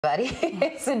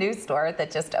It's a new store that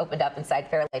just opened up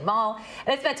inside Fairlane Mall,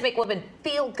 and it's meant to make women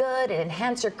feel good and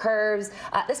enhance your curves.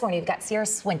 This morning, we've got Sierra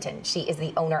Swinton. She is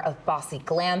the owner of Bossci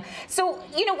Glam. So,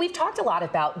 you know, we've talked a lot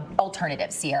about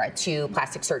alternatives, Sierra, to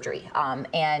plastic surgery.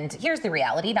 And here's the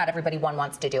reality. Not everybody,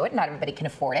 wants to do it. Not everybody can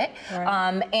afford it.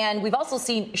 Right. And we've also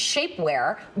seen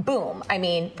shapewear boom. I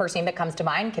mean, first name that comes to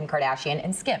mind, Kim Kardashian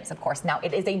and Skims, of course. Now,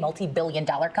 it is a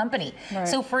multi-billion-dollar company. Right.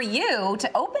 So for you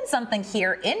to open something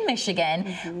here in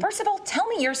Michigan, first of all, tell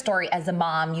me your story as a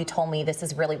mom. You told me this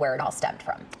is really where it all stemmed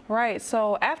from. Right.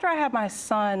 So after I had my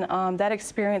son, that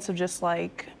experience of just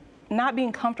like not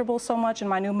being comfortable so much in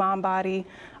my new mom body,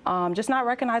 just not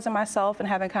recognizing myself and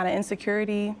having kind of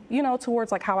insecurity, you know,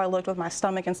 towards like how I looked with my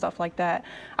stomach and stuff like that,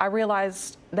 I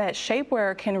realized that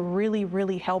shapewear can really,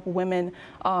 really help women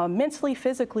mentally,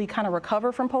 physically kind of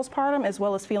recover from postpartum, as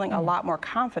well as feeling a lot more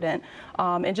confident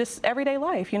in just everyday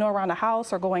life, you know, around the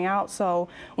house or going out. So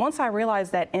once I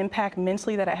realized that impact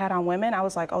mentally that it had on women, I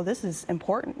was like, oh, this is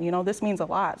important. You know, this means a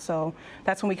lot. So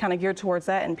that's when we kind of geared towards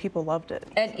that, and people loved it.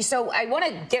 And so I want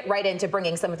to get right into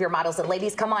bringing some of your models. And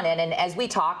ladies, come on in. And as we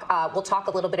talk, we'll talk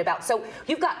a little bit about, so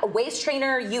you've got a waist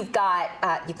trainer, you've got,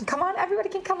 you can come on, everybody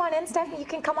can come on in, Stephanie, you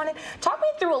can come on in. Talk me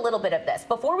through a little bit of this.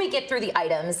 Before we get through the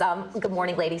items, good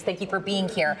morning, ladies, thank you for being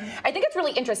here. I think it's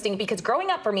really interesting because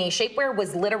growing up for me, shapewear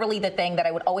was literally the thing that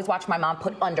I would always watch my mom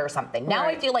put under something. Now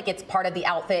I feel like it's part of the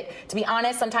outfit. To be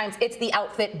honest, sometimes it's the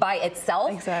outfit by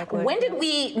itself. Exactly. When did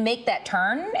we make that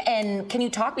turn? And can you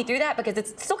talk me through that? Because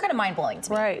it's still kind of mind-blowing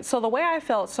to me. Right. So the way I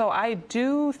felt, so I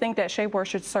do think that shapewear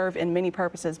should serve in many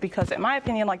purposes because in my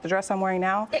opinion, like the dress I'm wearing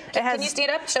now, it has, can you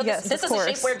stand up? Show yes, this is a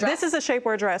shapewear dress? This is a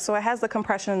shapewear dress. So it has the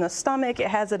compression in the stomach, it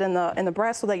has it in the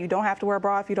breast so that you don't have to wear a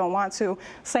bra if you don't want to.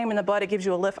 Same in the butt, it gives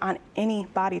you a lift on any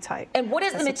body type. And what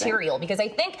is the material? Because I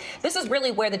think this is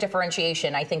really where the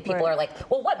differentiation, I think people are like,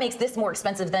 well, what makes this more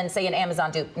expensive than, say, an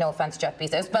Amazon dupe? No offense, Jeff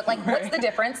Bezos, but like, what's the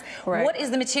difference? What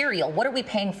is the material? What are we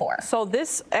paying for? So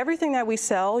this, everything that we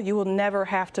sell, you will never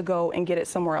have to go and get it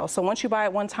somewhere else. So once you buy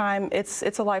it one time, it's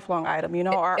a lifelong item. You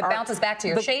know, it bounces back to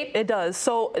your shape? It does.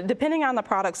 So depending on the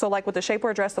product, so like with the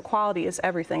shapewear dress, the quality is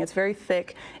everything. It's very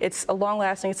thick. It's a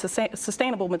long-lasting, it's a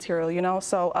sustainable material, you know.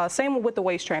 So same with the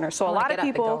waist trainer. So a lot of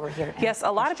people, yes,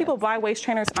 a lot of people buy waist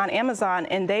trainers on Amazon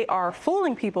and they are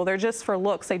fooling people. They're just for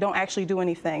looks. They don't actually do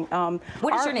anything.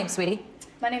 What is your name, sweetie?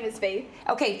 My name is Faith.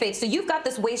 Okay, Faith, so you've got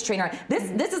this waist trainer.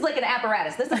 This is like an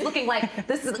apparatus. This is looking like,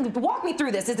 walk me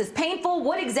through this. Is this painful?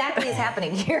 What exactly is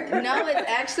happening here? No, it's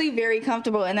actually very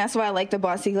comfortable, and that's why I like the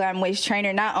Bossci Glam waist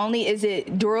trainer. Not only is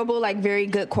it durable, like very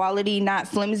good quality, not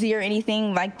flimsy or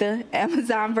anything like the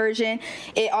Amazon version,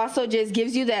 it also just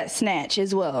gives you that snatch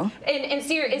as well. And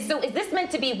Sierra, so is this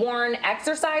meant to be worn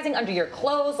exercising under your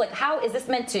clothes? Like, how is this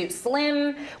meant to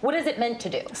slim? What is it meant to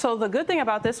do? So the good thing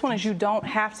about this one is you don't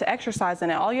have to exercise in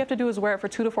it. All you have to do is wear it for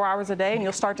 2 to 4 hours a day, and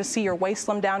you'll start to see your waist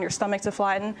slim down, your stomach to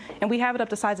flatten, and we have it up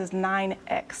to sizes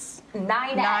 9X.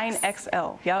 9X?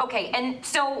 9XL, yep. Okay, and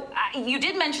so you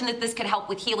did mention that this could help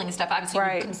with healing and stuff. Obviously,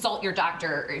 you would consult your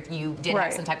doctor if you did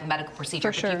have some type of medical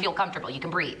procedure, but you feel comfortable, you can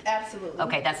breathe. Absolutely.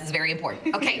 Okay, that's very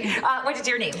important. Okay, what is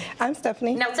your name? I'm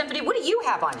Stephanie. Now, Stephanie, what do you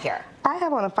have on here? I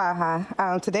have on a thigh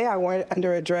high. Today I wore it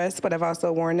under a dress, but I've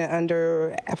also worn it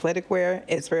under athletic wear.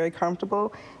 It's very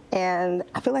comfortable, and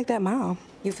I feel like that mom.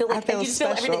 You feel like you just feel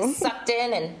everything sucked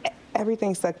in and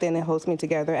everything sucked in and holds me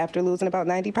together. After losing about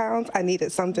 90 pounds, I needed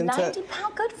something 90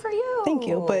 pounds, good for you. Thank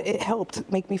you, but it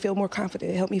helped make me feel more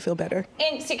confident. It helped me feel better.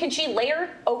 And so can she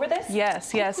layer over this?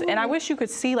 Yes, yes. And I wish you could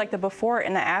see like the before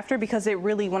and the after, because it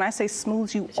really, when I say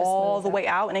smooths you all the way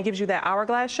out, and it gives you that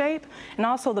hourglass shape. And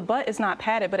also the butt is not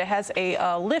padded, but it has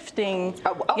a lifting,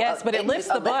 yes, but it lifts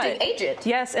the butt. Agent.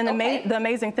 Yes, and the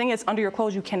amazing thing is under your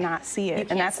clothes you cannot see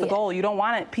it, and that's the goal. You don't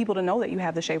want people to know that you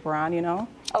have the shapewear on, you know?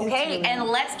 Okay, really and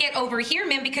let's get over here,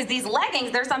 ma'am, because these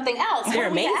leggings, they're something else. They're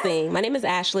amazing. My name is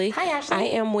Ashley. Hi, Ashley. I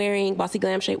am wearing Bossci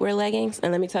Glam shapewear leggings,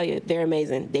 and let me tell you, they're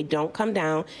amazing. They don't come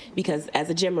down because as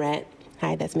a gym rat,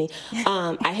 hi, that's me.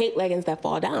 I hate leggings that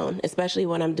fall down, especially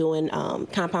when I'm doing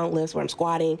compound lifts where I'm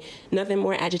squatting. Nothing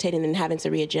more agitating than having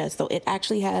to readjust. So it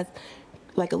actually has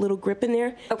like a little grip in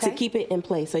there to keep it in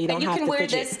place, so you don't have to fidget. And you can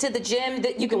wear this to the gym.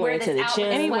 You can wear this to the out gym.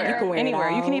 Anywhere. You can wear anywhere.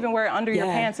 it out. You can even wear it under your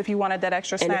pants if you wanted that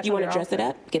extra snatch. And if you want to dress it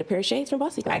up, get a pair of shades from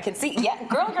Bossci Glam. I can see. Yeah,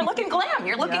 girl, you're looking glam.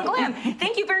 You're looking glam.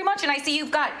 Thank you very much. And I see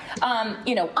you've got,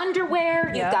 you know, underwear.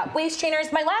 You've got waist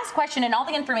trainers. My last question, and all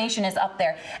the information is up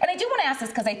there. And I do want to ask this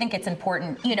because I think it's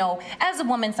important. You know, as a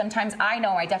woman, sometimes I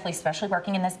know, I definitely, especially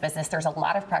working in this business, there's a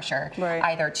lot of pressure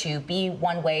either to be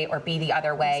one way or be the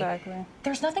other way. Exactly.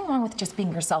 There's nothing wrong with just being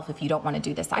cheaping yourself if you don't want to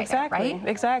do this either, right?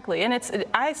 Exactly. And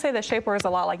I say that shapewear is a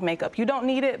lot like makeup. You don't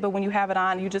need it, but when you have it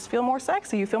on, you just feel more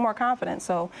sexy, you feel more confident.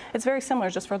 So it's very similar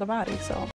just for the body. So.